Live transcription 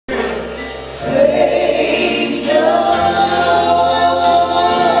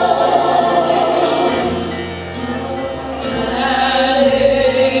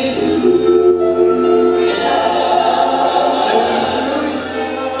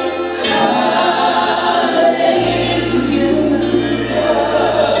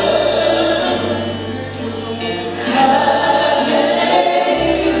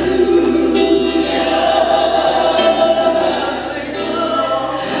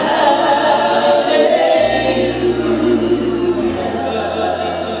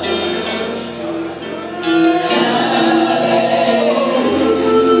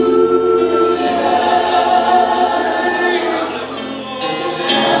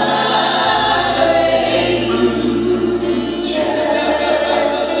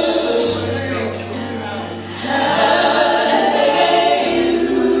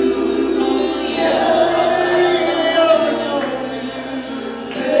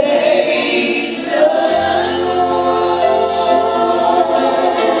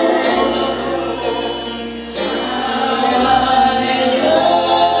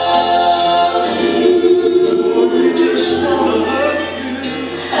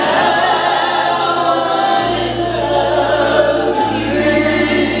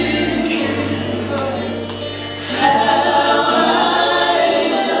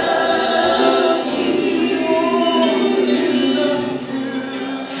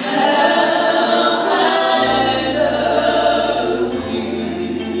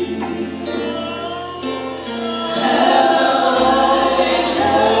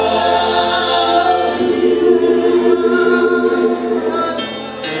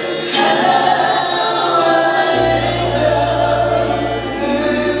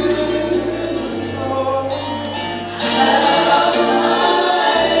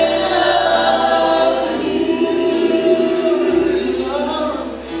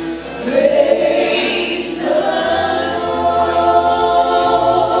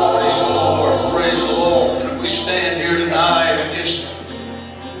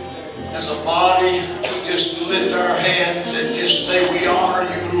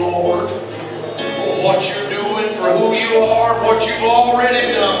who you are, what you've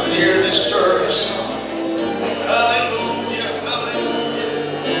already done here in this service. Hallelujah, hallelujah.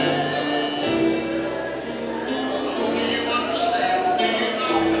 Do you understand? Do you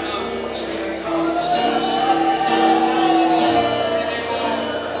know tonight what's being accomplished in this service?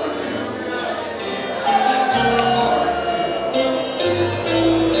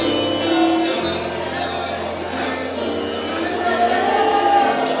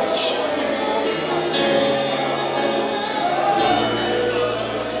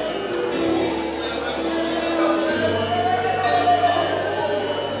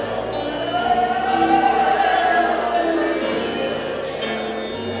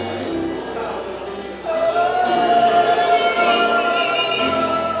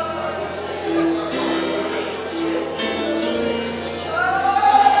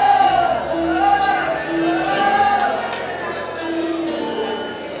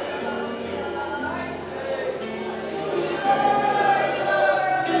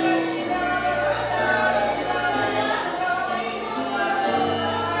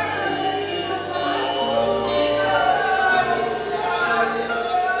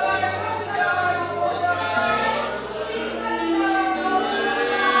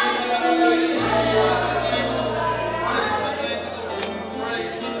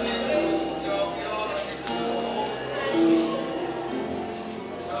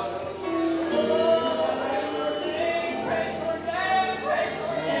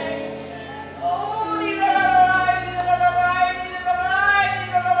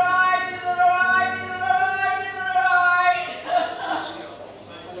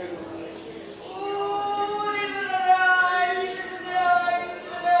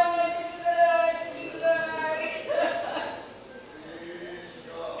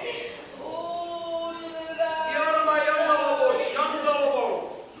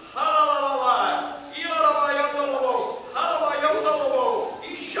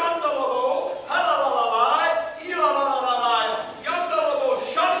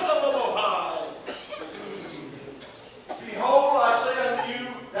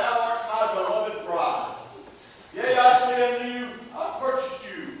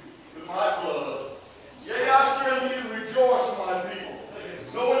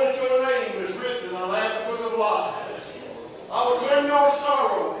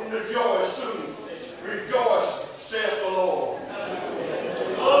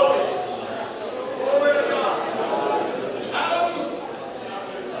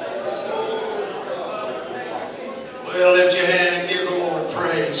 Well, lift your hand and give the Lord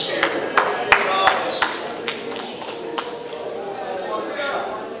praise here.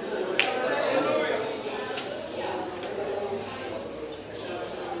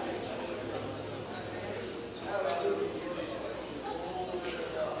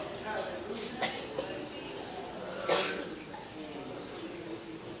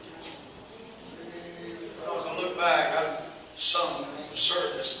 I look back, I sung on the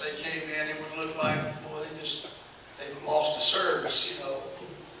service. They came in, it would look like, boy, they've lost a service, you know.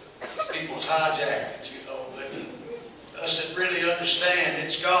 People's hijacked it, you know. But us that really understand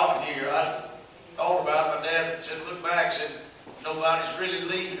it's God here. I thought about it. My dad said, look back, said, nobody's really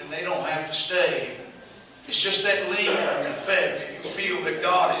leaving and they don't have to stay. It's just that lingering effect, and you feel that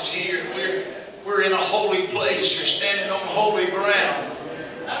God is here. We're in a holy place. You're standing on holy ground.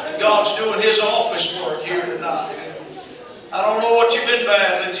 And God's doing His office work here tonight. I don't know what you've been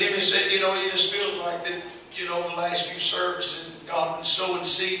battling. Jimmy said, you know, he just feels like that, you know, the last few services, God been sowing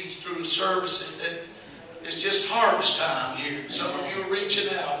seeds through the services, that it's just harvest time here. Some of you are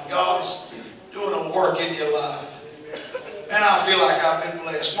reaching out. God is doing a work in your life. And I feel like I've been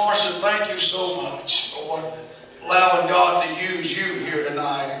blessed. Marcia, thank you so much for allowing God to use you here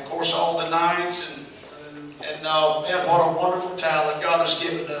tonight. And of course, all the nights and what a wonderful talent God has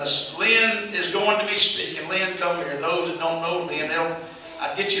given us. Lynn is going to be speaking. Lynn, come here. Those that don't know Lynn,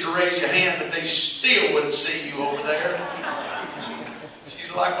 I'd get you to raise your hand, but they still wouldn't see you over there.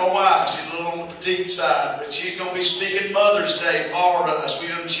 She's like my wife. She's a little on the petite side, but she's going to be speaking Mother's Day for us.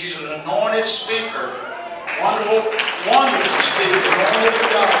 She's an anointed speaker. Wonderful, wonderful speaker. Anointed for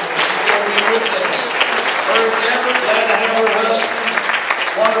God. She's going to be with us. Her Cameron, glad to have her husband.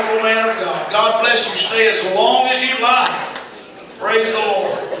 Wonderful man of God. God bless you. Stay as long as you like. Praise the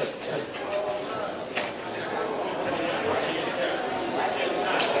Lord.